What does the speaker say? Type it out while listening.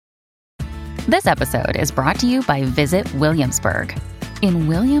This episode is brought to you by Visit Williamsburg. In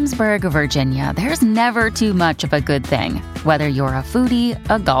Williamsburg, Virginia, there's never too much of a good thing. Whether you're a foodie,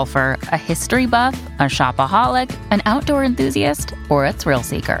 a golfer, a history buff, a shopaholic, an outdoor enthusiast, or a thrill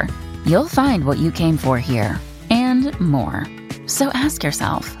seeker, you'll find what you came for here and more. So ask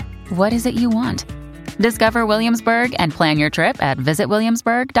yourself, what is it you want? Discover Williamsburg and plan your trip at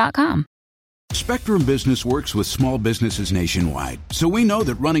visitwilliamsburg.com. Spectrum Business works with small businesses nationwide, so we know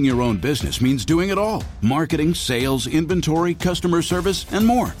that running your own business means doing it all. Marketing, sales, inventory, customer service, and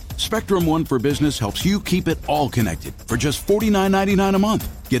more. Spectrum One for Business helps you keep it all connected for just $49.99 a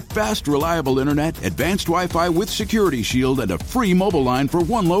month. Get fast, reliable internet, advanced Wi-Fi with Security Shield, and a free mobile line for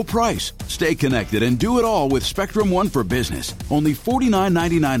one low price. Stay connected and do it all with Spectrum One for Business. Only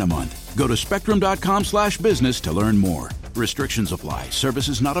 $49.99 a month. Go to spectrum.com/business to learn more. Restrictions apply.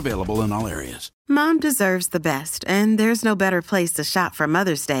 Services not available in all areas. Mom deserves the best, and there's no better place to shop for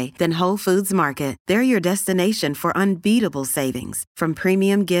Mother's Day than Whole Foods Market. They're your destination for unbeatable savings, from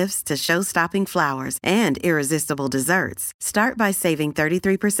premium gifts to show-stopping flowers and irresistible desserts. Start by saving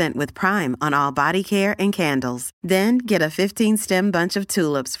 33% with Prime on all body care and candles. Then get a 15-stem bunch of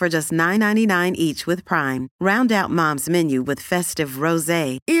tulips for just $9.99 each with Prime. Round out Mom's menu with festive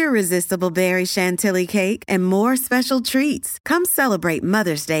rosé, irresistible berry chantilly cake, and more special treats. Come celebrate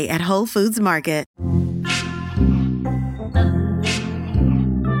Mother's Day at Whole Foods Market.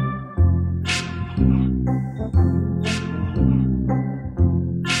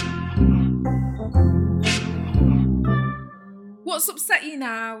 What's upset you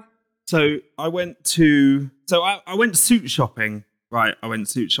now? So I went suit shopping. Right, I went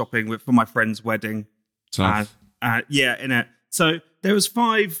suit shopping for my friend's wedding. Tough. In it. So there was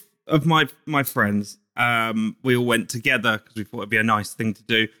 5 of my friends. We all went together because we thought it'd be a nice thing to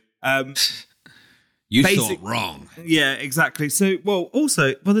do. You thought wrong. Yeah, exactly. So,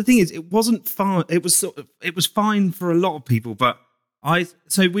 the thing is, it wasn't fine. It was fine for a lot of people, but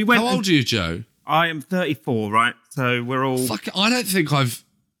we went. How old are you, Joe? I am 34, right? So we're all. I don't think I've.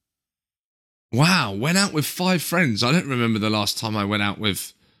 Wow, went out with 5 friends. I don't remember the last time I went out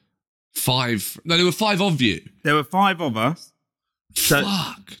with 5. No, there were 5 of you. There were 5 of us.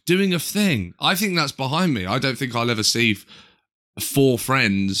 Fuck, doing a thing. I think that's behind me. I don't think I'll ever see 4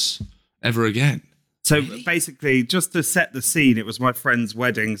 friends ever again. So basically, just to set the scene, it was my friend's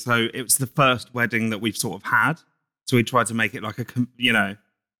wedding. So it was the first wedding that we've sort of had. So we tried to make it like a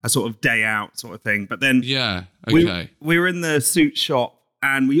sort of day out sort of thing. But then we were in the suit shop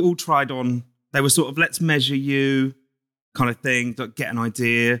and we all tried on. They were sort of, let's measure you kind of thing, to get an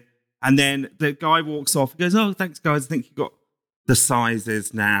idea. And then the guy walks off. He goes, oh, thanks, guys. I think you got the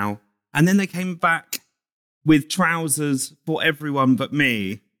sizes now. And then they came back with trousers for everyone but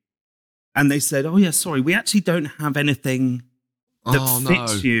me. And they said, oh, yeah, sorry, we actually don't have anything that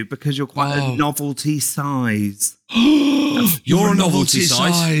fits you because you're quite a novelty size. You're a novelty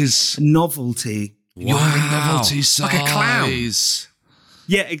size? Novelty. Wow. You're a novelty size. Like a clown.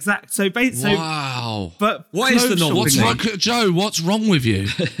 Yeah, exactly. Wow. But what is the novelty? Joe, what's wrong with you?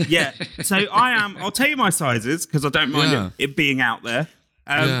 Yeah. So I'll tell you my sizes because I don't mind it being out there.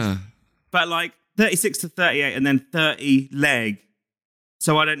 But like 36 to 38 and then 30 leg.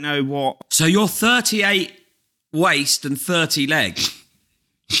 So I don't know what. So you're 38 waist and 30 leg.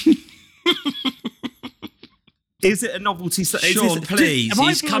 Is it a novelty? Sean, please.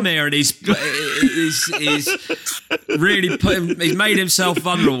 He's come here and he's really he's made himself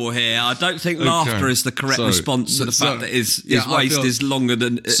vulnerable here. I don't think laughter is the correct response to the fact that his waist is longer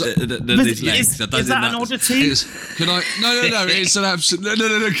than his legs. Is that an oddity? Can I? No. It's an absolute.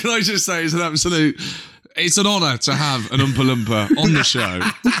 No. Can I just say it's an absolute. It's an honour to have an Oompa Loompa on the show.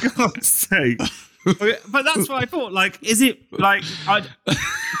 For God's sake. But that's what I thought. Like, is it like?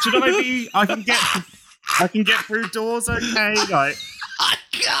 Should I be? I can get through doors. Okay, like. I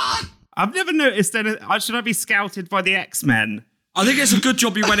can't. I've never noticed any. Should I be scouted by the X-Men? I think it's a good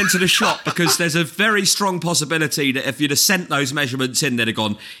job you went into the shop because there's a very strong possibility that if you'd have sent those measurements in, they'd have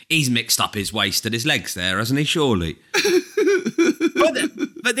gone, he's mixed up his waist and his legs there, hasn't he, surely?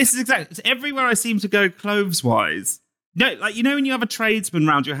 But this is exactly... It's everywhere I seem to go clothes-wise. No, like, you know when you have a tradesman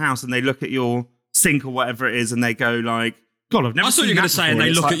round your house and they look at your sink or whatever it is and they go like, God, I've never I thought you were going to say, and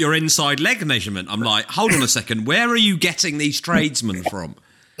they look at your inside leg measurement. I'm like, hold on a second, where are you getting these tradesmen from?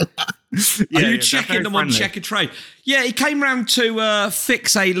 Are you checking them on Checker Trade? Yeah, he came round to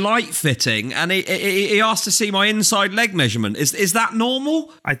fix a light fitting and he asked to see my inside leg measurement. Is that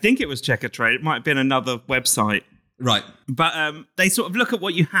normal? I think it was Checker Trade. It might have been another website. Right. But they sort of look at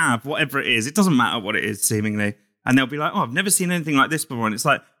what you have, whatever it is. It doesn't matter what it is, seemingly. And they'll be like, oh, I've never seen anything like this before. And it's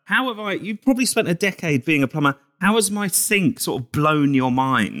like, how have I... You've probably spent a decade being a plumber. How has my sink sort of blown your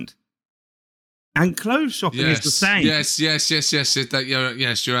mind? And clothes shopping is the same. Yes.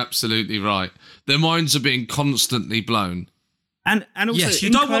 You're absolutely right. Their minds are being constantly blown. And also, yes, you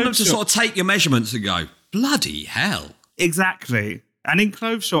don't want them to sort of take your measurements and go, bloody hell. Exactly. And in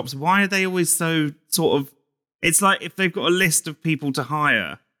clothes shops, why are they always so sort of... It's like if they've got a list of people to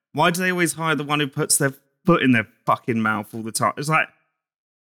hire, why do they always hire the one who puts their foot in their fucking mouth all the time? It's like,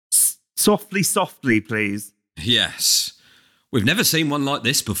 softly, please. Yes. We've never seen one like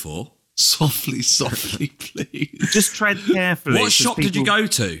this before. Softly, please. Just tread carefully. What shop did you go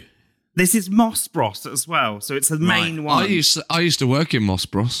to? This is Moss Bros as well, so it's the main one. I used to work in Moss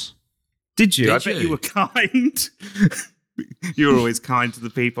Bros. Did you? I bet you were kind. You were always kind to the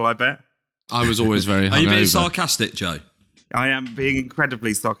people, I bet. I was always very hungover. Are you being sarcastic, Joe? I am being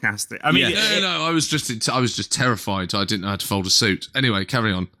incredibly sarcastic. I mean, no, I was just terrified. I didn't know how to fold a suit. Anyway,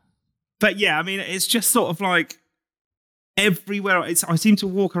 carry on. But yeah, I mean, it's just sort of like everywhere. I seem to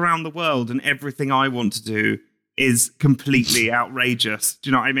walk around the world, and everything I want to do is completely outrageous. Do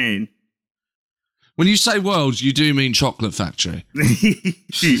you know what I mean? When you say world, you do mean chocolate factory.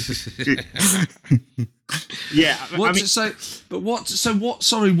 Yeah.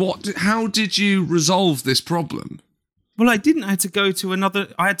 How did you resolve this problem? Well, I didn't. I had to go to another.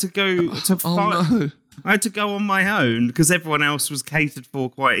 I had to go to. No. I had to go on my own because everyone else was catered for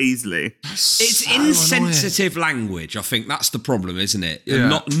quite easily. It's insensitive language. I think that's the problem, isn't it? Yeah.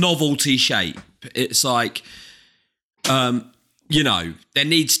 Not novelty shape. It's like, there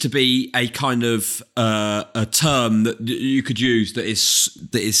needs to be a kind of a term that you could use that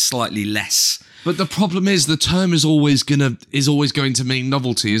is slightly less. But the problem is the term is always going to mean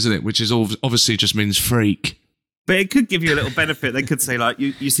novelty, isn't it? Which is obviously just means freak. But it could give you a little benefit. They could say, like,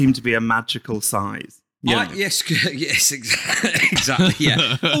 you seem to be a magical size. Yes, exactly.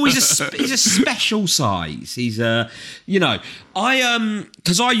 Yeah. Oh, he's a special size. He's because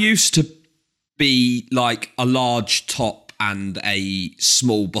I used to be like a large top and a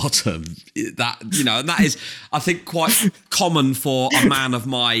small bottom. That and that is, I think, quite common for a man of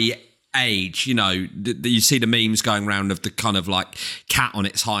my age. You see the memes going around of the kind of like cat on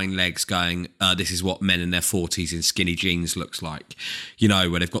its hind legs going, this is what men in their 40s in skinny jeans looks like,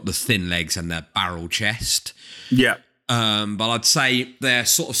 where they've got the thin legs and their barrel chest. Yeah. But I'd say they're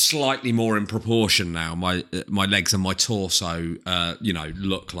sort of slightly more in proportion now. My legs and my torso,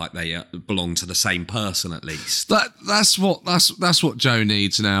 look like they belong to the same person at least. That's what Joe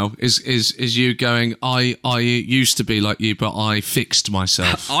needs now. Is you going? I used to be like you, but I fixed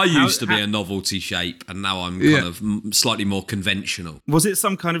myself. I used to be a novelty shape, and now I'm kind of slightly more conventional. Was it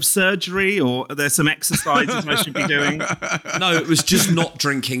some kind of surgery, or are there some exercises I should be doing? No, it was just not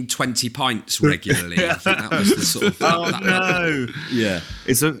drinking 20 pints regularly. I think that was the sort of. No. Yeah.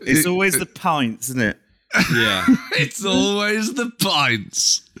 It's always the pints, isn't it? Yeah. It's always the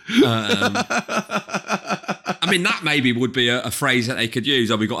pints. I mean, that maybe would be a phrase that they could use.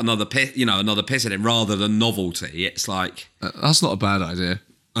 Oh, we got another piss in it, rather than novelty. It's like that's not a bad idea.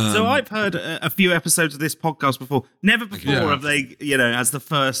 So I've heard a few episodes of this podcast before. Never before have they, as the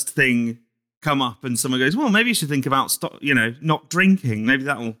first thing come up, and someone goes, "Well, maybe you should think about not drinking. Maybe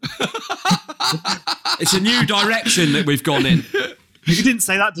that'll." It's a new direction that we've gone in. You didn't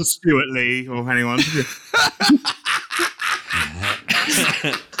say that to Stuart Lee or anyone.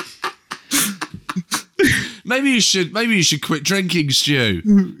 Maybe you should quit drinking, Stu.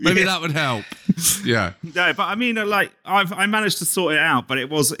 Maybe that would help. Yeah. No, but I mean, I managed to sort it out, but it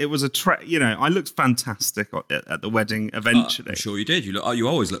was I looked fantastic at the wedding eventually. I'm sure you did. You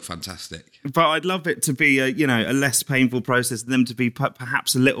always look fantastic. But I'd love it to be a less painful process, and them to be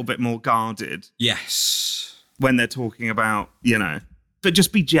perhaps a little bit more guarded. Yes. When they're talking about, but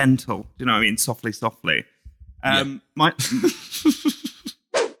just be gentle. You know what I mean? Softly.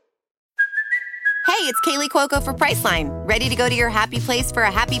 Hey, it's Kaylee Cuoco for Priceline. Ready to go to your happy place for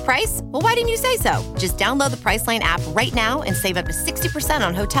a happy price? Well, why didn't you say so? Just download the Priceline app right now and save up to 60%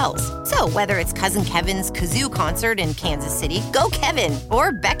 on hotels. So whether it's Cousin Kevin's Kazoo Concert in Kansas City, go Kevin,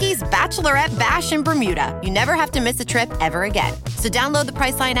 or Becky's Bachelorette Bash in Bermuda, you never have to miss a trip ever again. So download the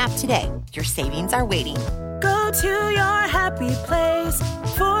Priceline app today. Your savings are waiting. Go to your happy place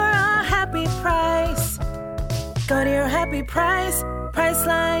for a happy price. Go to your happy price,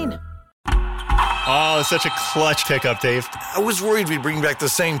 Priceline. Oh, it's such a clutch pickup, Dave. I was worried we'd bring back the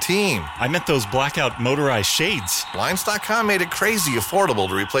same team. I meant those blackout motorized shades. Blinds.com made it crazy affordable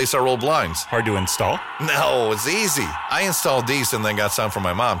to replace our old blinds. Hard to install? No, it's easy. I installed these and then got some for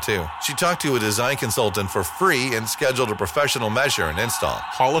my mom, too. She talked to a design consultant for free and scheduled a professional measure and install.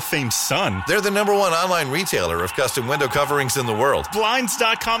 Hall of Fame son. They're the #1 online retailer of custom window coverings in the world.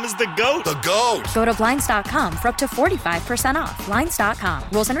 Blinds.com is the GOAT. The GOAT. Go to Blinds.com for up to 45% off. Blinds.com.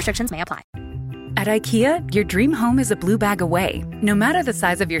 Rules and restrictions may apply. At IKEA, your dream home is a blue bag away. No matter the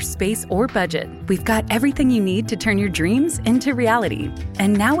size of your space or budget, we've got everything you need to turn your dreams into reality.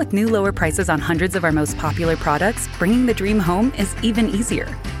 And now with new lower prices on hundreds of our most popular products, bringing the dream home is even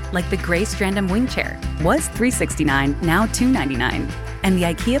easier. Like the gray Strandom wing chair was $369, now $299. And the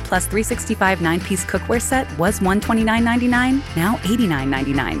IKEA Plus 365 9-piece cookware set was $129.99, now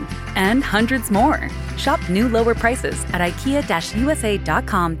 $89.99. And hundreds more. Shop new lower prices at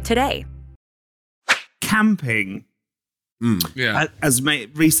IKEA-USA.com today. Camping has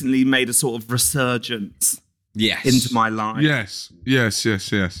recently made a sort of resurgence into my life. Yes.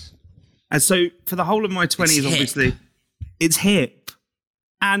 And so for the whole of my 20s, obviously, it's hip.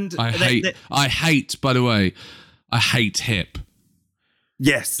 And I hate, by the way, I hate hip.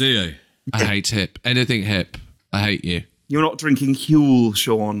 Yes. Do you? I hate hip. Anything hip, I hate you. You're not drinking Huel,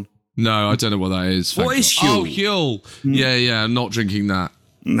 Sean. No, I don't know what that is. What is Huel? Oh, Huel. Yeah, I'm not drinking that.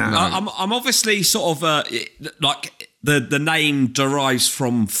 No. I'm obviously sort of like the name derives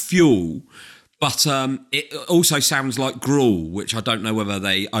from fuel, but it also sounds like gruel, which I don't know whether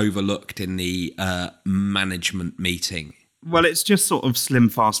they overlooked in the management meeting. Well, it's just sort of slim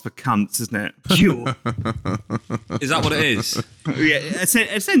fast for cunts, isn't it? Fuel. Is that what it is? Yeah,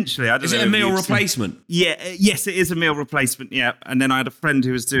 essentially. I don't know. Is it a meal replacement? Yes, it is a meal replacement, yeah. And then I had a friend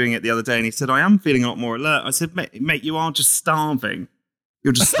who was doing it the other day and he said, I am feeling a lot more alert. I said, mate, you are just starving.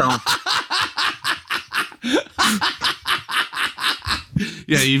 You're just starving.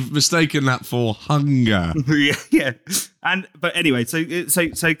 Yeah, you've mistaken that for hunger. yeah. But anyway,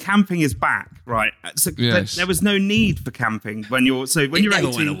 so camping is back, right? So yes. There was no need for camping when you're 18. It never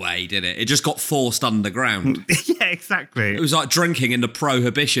went away, did it? It just got forced underground. Yeah, exactly. It was like drinking in the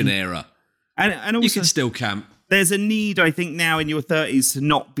Prohibition era. And also, you can still camp. There's a need, I think, now in your 30s to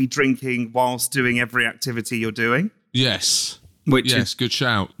not be drinking whilst doing every activity you're doing. Yes. Good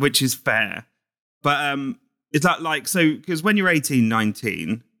shout. Which is fair. But is that like, so, because when you're 18,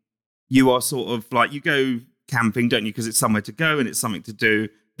 19, you are sort of like, you go camping, don't you? Because it's somewhere to go and it's something to do.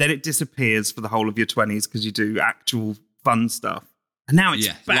 Then it disappears for the whole of your 20s because you do actual fun stuff. And now it's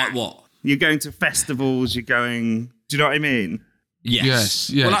back. Like what? You're going to festivals, do you know what I mean?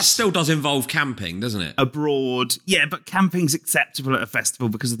 Yes. Well, that still does involve camping, doesn't it? Abroad. Yeah, but camping's acceptable at a festival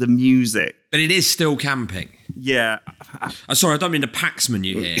because of the music. But it is still camping. Yeah. Sorry, I don't mean to Paxman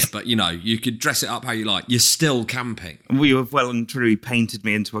you here, but, you could dress it up how you like. You're still camping. Well, you have well and truly painted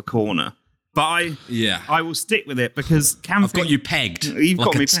me into a corner. But I will stick with it because camping... I've got you pegged. You've like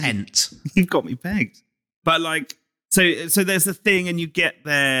got me tent. Pegged. You've got me pegged. But so there's a thing and you get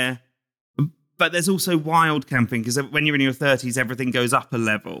there... But there's also wild camping because when you're in your 30s, everything goes up a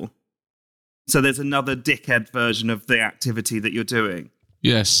level. So there's another dickhead version of the activity that you're doing.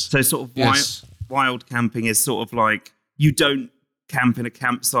 Yes. So sort of wild camping is sort of like you don't camp in a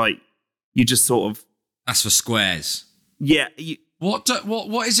campsite. You just sort of... That's for squares. Yeah. What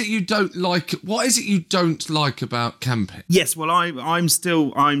is it you don't like? What is it you don't like about camping? Yes, well, I'm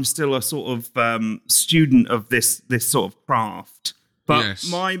still a sort of student of this sort of craft. But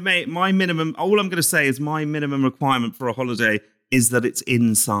my minimum, all I'm going to say is my minimum requirement for a holiday is that it's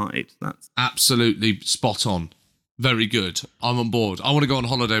inside. That's absolutely spot on. Very good. I'm on board. I want to go on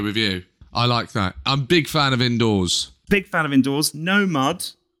holiday with you. I like that. I'm a big fan of indoors. Big fan of indoors. No mud.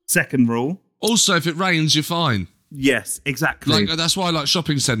 Second rule. Also, if it rains, you're fine. Yes, exactly. That's why I like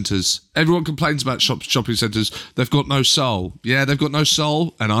shopping centres. Everyone complains about shopping centres. They've got no soul. Yeah, they've got no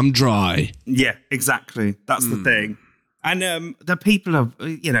soul, and I'm dry. Yeah, exactly. That's the thing. And the people of,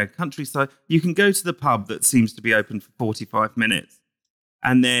 countryside, you can go to the pub that seems to be open for 45 minutes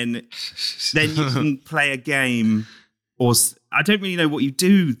and then you can play a game or I don't really know what you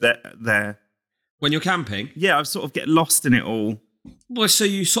do there. When you're camping? Yeah, I sort of get lost in it all. Well, so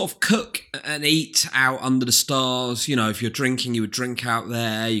you sort of cook and eat out under the stars. If you're drinking, you would drink out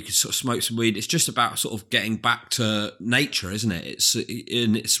there. You could sort of smoke some weed. It's just about sort of getting back to nature, isn't it?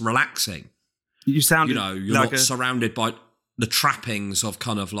 It's relaxing. You sound, you're like not surrounded by the trappings of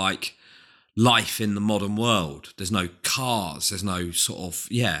kind of like life in the modern world. There's no cars. There's no sort of,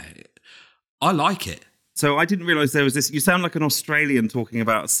 I like it. So I didn't realise there was this. You sound like an Australian talking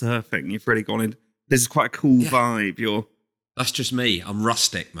about surfing. You've really gone in. This is quite a cool vibe. That's just me. I'm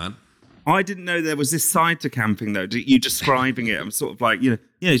rustic, man. I didn't know there was this side to camping, though. You describing it, I'm sort of like,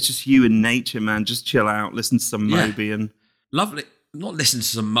 it's just you and nature, man. Just chill out, listen to some Moby and... Lovely. Not listen to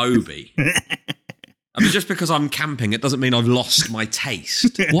some Moby. I mean, just because I'm camping, it doesn't mean I've lost my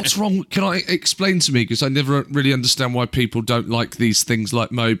taste. What's wrong? Can I explain to me? Because I never really understand why people don't like these things like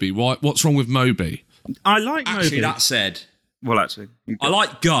Moby. What's wrong with Moby? I like Moby. Actually, that said... Well, actually... I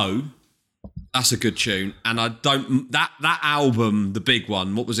like Go. That's a good tune. And I don't... That album, the big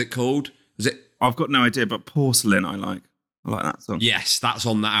one, what was it called? Was it I've got no idea, but Porcelain I like that song. Yes, that's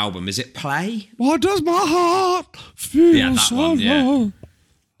on the album. Is it Play? Why does my heart feel so low?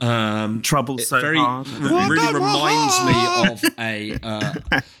 Trouble so hard. Really reminds me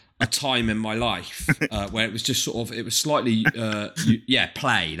of a time in my life where it was just sort of, it was slightly,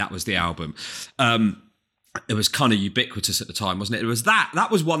 Play, that was the album. It was kind of ubiquitous at the time, wasn't it? It was that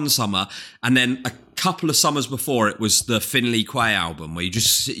was one summer, and then a couple of summers before it was the Finley Quay album, where you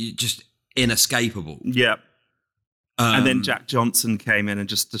just inescapable. Yeah. And then Jack Johnson came in and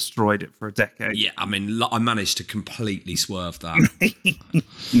just destroyed it for a decade. Yeah, I mean, I managed to completely swerve that.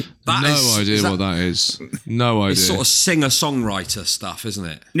 No idea what that is. No idea. It's sort of singer-songwriter stuff, isn't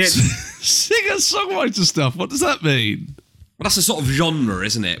it? Yeah. Singer-songwriter stuff? What does that mean? Well, that's a sort of genre,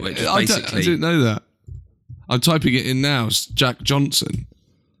 isn't it? Which is basically... I didn't know that. I'm typing it in now. It's Jack Johnson.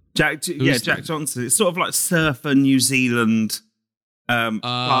 Jack Johnson. It's sort of like surfer New Zealand...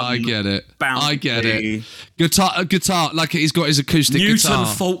 I get it. I get it. Guitar, like he's got his acoustic guitar.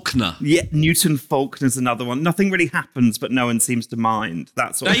 Newton Faulkner. Yeah, Newton Faulkner's another one. Nothing really happens, but no one seems to mind.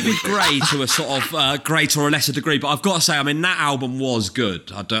 That's David Gray to a sort of greater or lesser degree, but I've got to say, I mean, that album was good.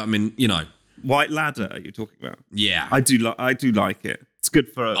 White Ladder, are you talking about? Yeah, I do like it. It's good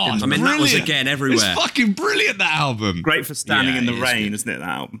for. That was again everywhere. It's fucking brilliant. That album. Great for standing in the rain, isn't it? That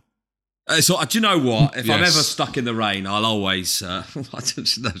album. So, do you know what? If I'm ever stuck in the rain, I'll always.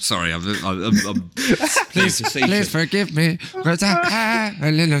 Sorry, I'm please forgive me.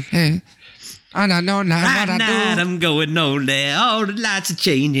 And I know now what I do. I'm going lonely. All the lights are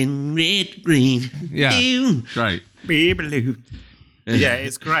changing, red, green. Yeah, great. Yeah,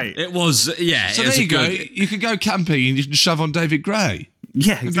 it's great. It was. Yeah. So there you go. You could go camping and you can shove on David Gray.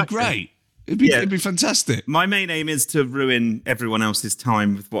 Yeah, it'd be great. It'd be fantastic. My main aim is to ruin everyone else's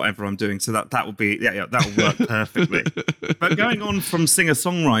time with whatever I'm doing, so that will be that will work perfectly. But going on from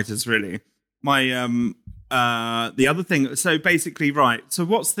singer-songwriters, really, my the other thing. So basically, right. So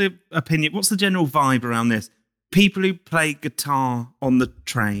what's the opinion? What's the general vibe around this? People who play guitar on the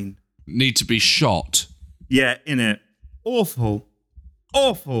train need to be shot. Yeah, innit? Awful.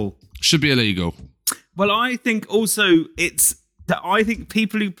 Should be illegal. Well, I think also I think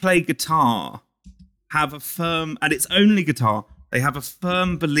people who play guitar have a firm, and it's only guitar, they have a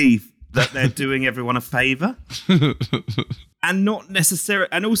firm belief that they're doing everyone a favour. And not necessarily,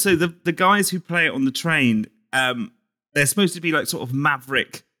 and also the guys who play it on the train, they're supposed to be like sort of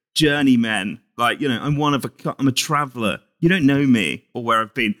maverick journeymen. Like, I'm a traveller. You don't know me or where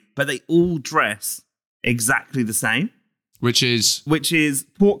I've been, but they all dress exactly the same. Which is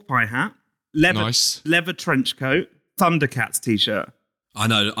pork pie hat, leather trench coat, Thundercats t-shirt. I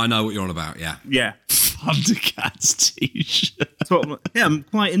know what you're on about. Yeah. Thundercats t-shirt. I'm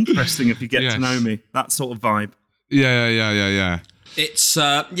quite interesting if you get to know me. That sort of vibe. Yeah. It's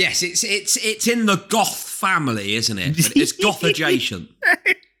it's in the goth family, isn't it? But it's goth adjacent.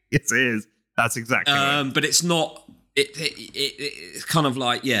 Yes, it is. That's exactly right. But it's not. It's kind of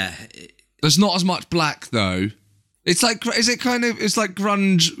like There's not as much black though. It's like it's like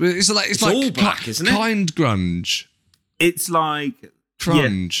grunge. It's like all black, isn't it? Kind grunge. It's like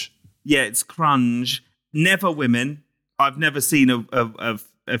crunge. Yeah, it's crunge. Never women. I've never seen a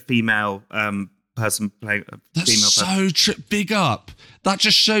female person play a female person. That's so big up. That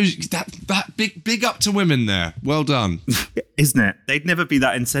just shows that big up to women there. Well done. Isn't it? They'd never be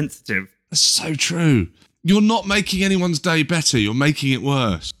that insensitive. That's so true. You're not making anyone's day better. You're making it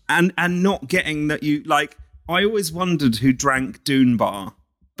worse. And not getting that you like. I always wondered who drank Dune Bar,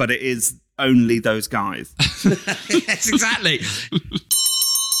 but it is only those guys. Yes, exactly.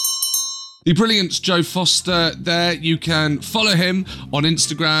 The brilliant Joe Foster there. You can follow him on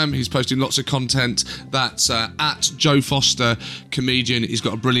Instagram. He's posting lots of content. That's at Joe Foster Comedian. He's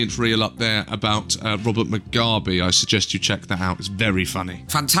got a brilliant reel up there about Robert Mugabe. I suggest you check that out. It's very funny.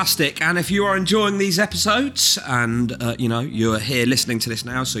 Fantastic. And if you are enjoying these episodes and, you're here listening to this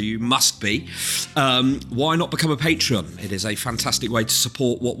now, so you must be, why not become a Patreon? It is a fantastic way to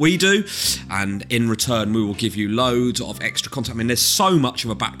support what we do. And in return, we will give you loads of extra content. I mean, there's so much of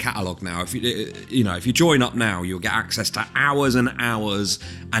a back catalogue now. If you join up now, you'll get access to hours and hours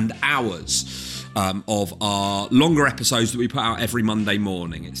and hours of our longer episodes that we put out every Monday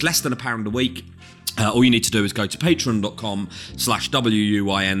morning. It's less than £1 a week. All you need to do is go to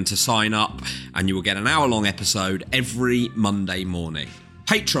patreon.com/WUYN to sign up, and you will get an hour-long episode every Monday morning.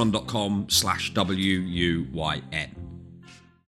 Patreon.com/WUYN.